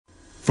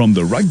From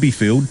the rugby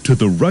field to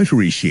the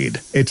Rotary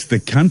Shed, it's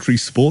the Country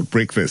Sport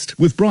Breakfast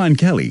with Brian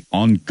Kelly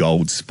on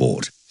Gold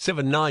Sport.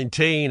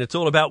 7:19. It's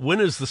all about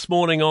winners this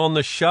morning on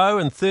the show,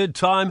 and third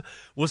time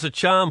was a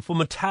charm for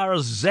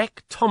Matara's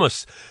Zach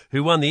Thomas,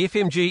 who won the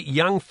FMG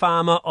Young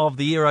Farmer of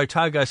the Year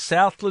Otago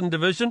Southland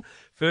Division.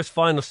 First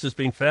finalist has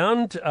been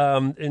found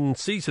in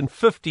season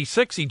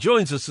 56. He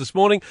joins us this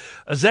morning.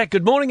 Zach,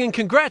 good morning and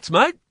congrats,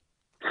 mate.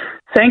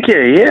 Thank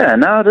you. Yeah,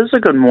 no, it is a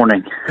good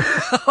morning.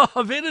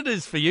 I bet it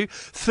is for you.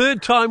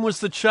 Third time was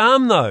the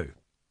charm, though.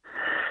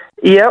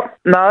 Yep.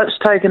 No, it's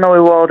taken a wee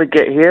while to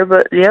get here,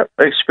 but yep,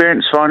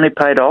 experience finally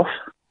paid off.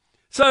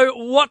 So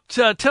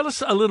tell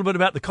us a little bit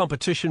about the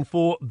competition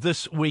for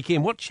this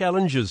weekend. What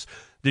challenges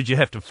did you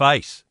have to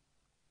face?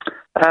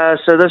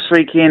 So this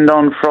weekend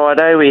on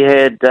Friday we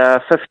had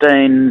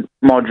 15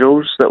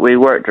 modules that we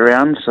worked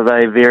around, so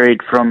they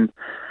varied from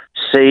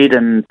seed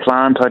and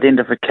plant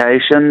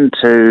identification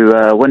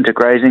to winter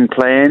grazing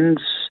plans.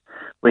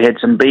 We had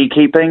some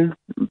beekeeping,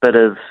 a bit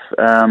of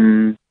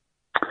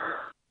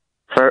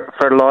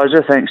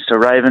fertiliser thanks to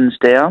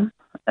Ravensdown,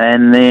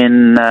 and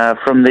then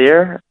from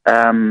there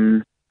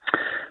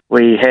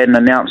we had an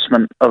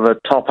announcement of a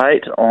top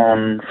 8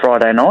 on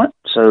Friday night.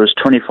 So there was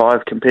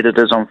 25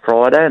 competitors on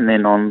Friday, and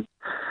then on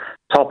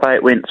top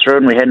 8 went through,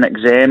 and we had an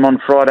exam on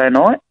Friday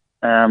night,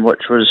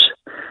 which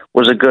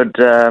was a good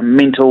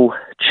mental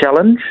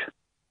challenge.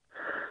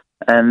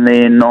 And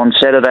then on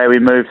Saturday we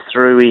moved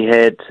through. We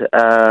had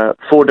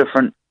 4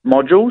 different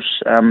modules,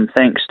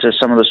 thanks to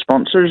some of the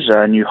sponsors,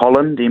 New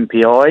Holland,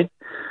 MPI,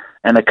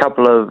 and a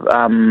couple of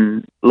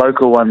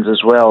local ones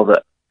as well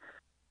that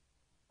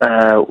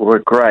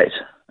were great,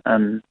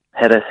 and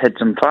had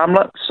some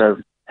farmlets, so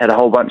had a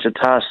whole bunch of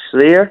tasks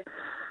there,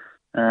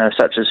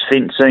 such as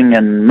fencing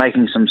and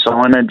making some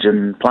signage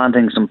and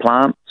planting some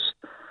plants,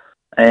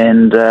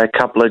 and a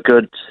couple of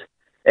good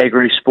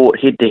agri-sport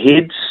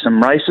head-to-heads, some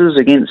races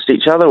against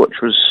each other, which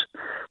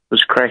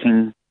was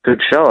cracking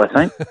good show, I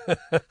think.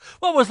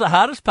 What was the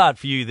hardest part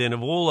for you then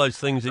of all those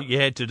things that you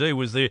had to do?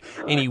 Was there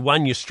any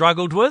one you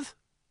struggled with?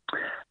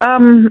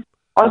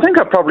 I think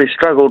I probably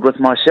struggled with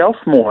myself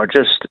more,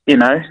 just,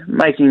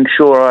 making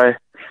sure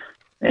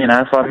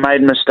if I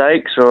made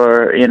mistakes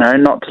or,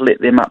 not to let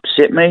them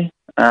upset me,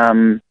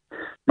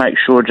 make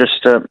sure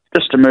just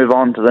to move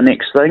on to the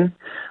next thing.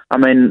 I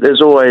mean,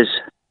 there's always,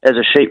 as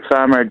a sheep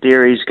farmer, a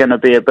dairy is going to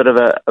be a bit of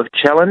a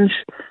challenge,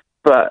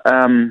 but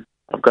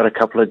I've got a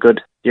couple of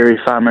good dairy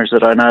farmers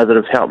that I know that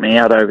have helped me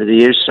out over the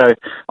years, so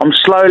I'm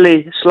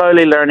slowly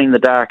learning the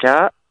dark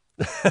art.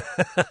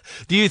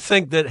 Do you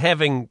think that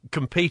having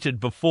competed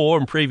before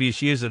in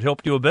previous years had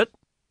helped you a bit?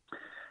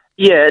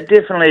 Yeah, it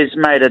definitely has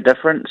made a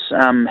difference,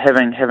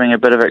 having a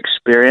bit of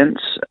experience,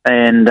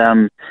 and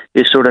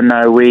you sort of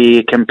know where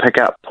you can pick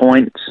up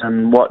points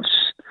and what's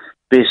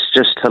best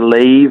just to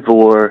leave,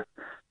 or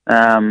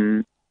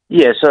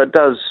so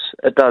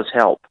it does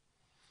help.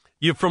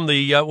 You're from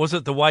the, was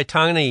it the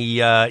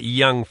Waitangi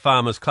Young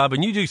Farmers Club,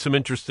 and you do some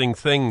interesting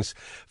things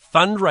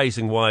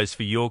fundraising-wise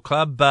for your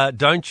club,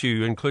 don't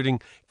you,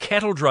 including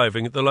cattle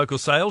droving at the local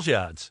sales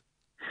yards?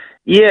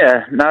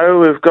 Yeah, no,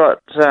 we've got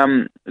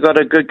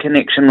a good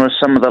connection with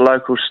some of the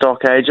local stock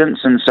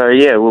agents, and so,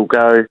 we'll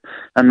go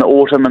in the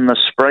autumn and the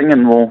spring,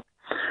 and we'll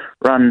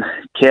run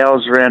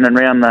cows around and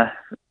around the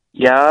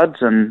yards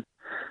and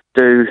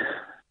do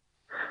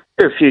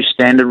a few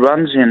standard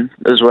runs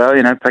as well,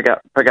 pick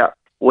up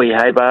wee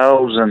hay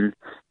bales and a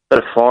bit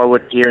of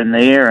firewood here and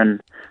there, and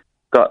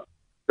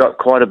got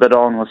quite a bit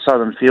on with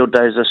Southern Field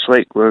Days this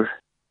week. We've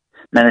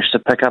managed to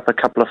pick up a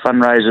couple of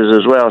fundraisers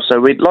as well, so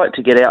we'd like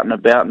to get out and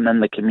about and in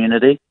the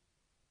community.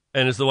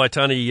 And is the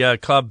Waitangi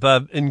Club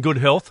in good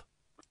health?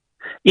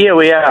 Yeah,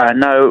 we are.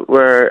 No,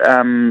 we're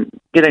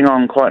getting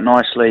on quite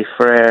nicely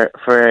for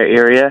our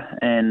area,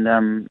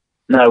 and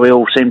we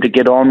all seem to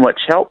get on, which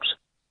helps.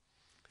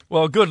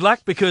 Well, good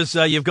luck, because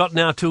you've got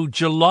now till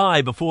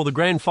July before the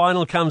grand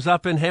final comes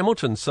up in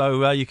Hamilton,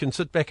 so you can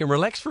sit back and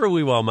relax for a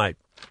wee while, mate.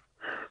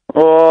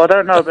 Oh, I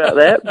don't know about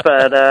that,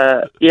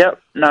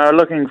 but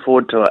looking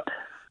forward to it.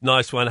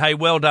 Nice one. Hey,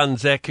 well done,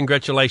 Zach.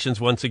 Congratulations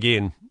once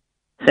again.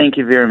 Thank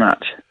you very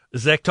much.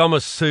 Zach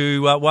Thomas,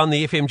 who won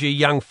the FMG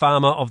Young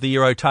Farmer of the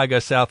Year Otago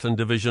Southland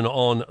Division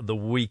on the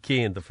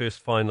weekend. The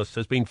first finalist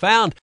has been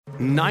found.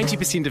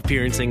 90% of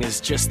parenting is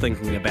just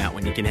thinking about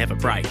when you can have a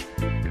break.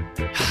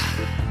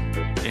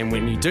 And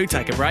when you do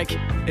take a break,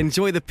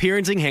 enjoy the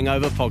Parenting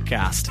Hangover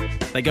podcast.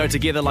 They go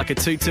together like a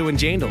tutu and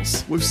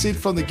jandals. We've said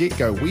from the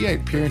get-go, we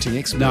ain't parenting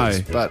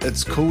experts, but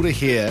it's cool to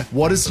hear,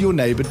 what is your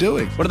neighbour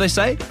doing? What do they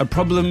say? A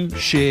problem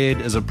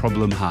shared is a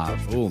problem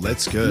halved. Oh,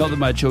 that's good. Not that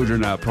my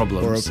children are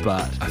problems,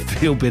 but I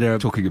feel better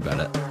talking about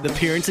it. The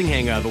Parenting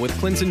Hangover with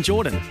Clinton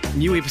Jordan.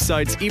 New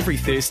episodes every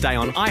Thursday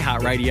on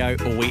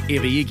iHeartRadio or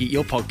wherever you get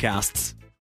your podcasts.